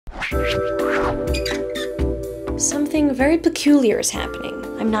Something very peculiar is happening.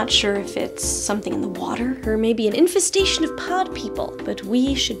 I'm not sure if it's something in the water or maybe an infestation of pod people, but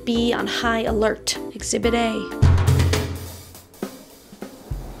we should be on high alert. Exhibit A.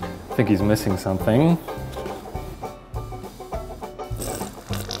 I think he's missing something.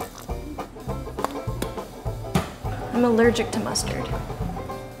 I'm allergic to mustard.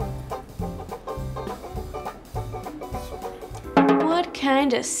 What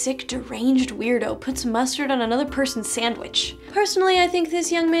kind of sick, deranged weirdo puts mustard on another person's sandwich? Personally, I think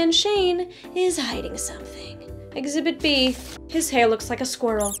this young man, Shane, is hiding something. Exhibit B. His hair looks like a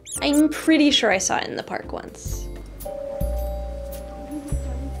squirrel. I'm pretty sure I saw it in the park once.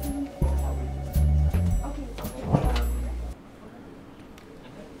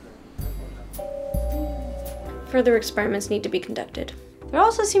 Further experiments need to be conducted. There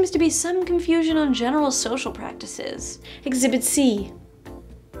also seems to be some confusion on general social practices. Exhibit C.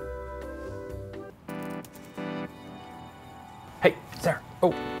 Hey, Sarah.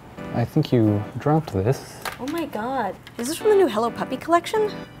 Oh, I think you dropped this. Oh my god. Is this from the new Hello Puppy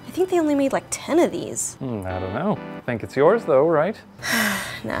collection? I think they only made like 10 of these. I don't know. I think it's yours though, right?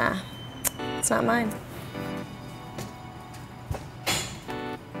 Nah, it's not mine.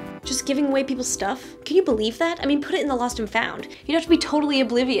 Just giving away people's stuff? Can you believe that? I mean, put it in the lost and found. You'd have to be totally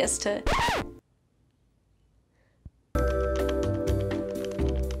oblivious to...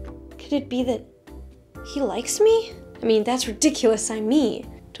 Could it be that he likes me? I mean, that's ridiculous, I'm me.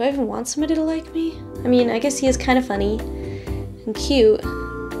 Do I even want somebody to like me? I mean, I guess he is kind of funny and cute.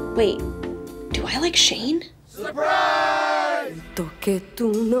 Wait, do I like Shane? Surprise! Che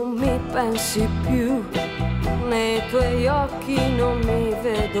tu non mi pensi più. Nei tuoi occhi non mi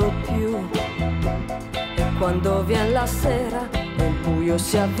vedo più. E quando viene la sera e il buio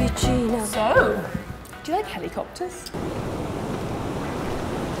si avvicina. So, do you like helicopters?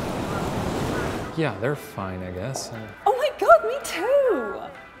 Yeah, they're fine, I guess. Oh my god, me too!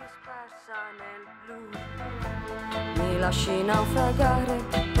 Mi lasci naufragare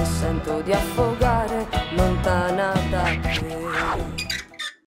e sento di affogare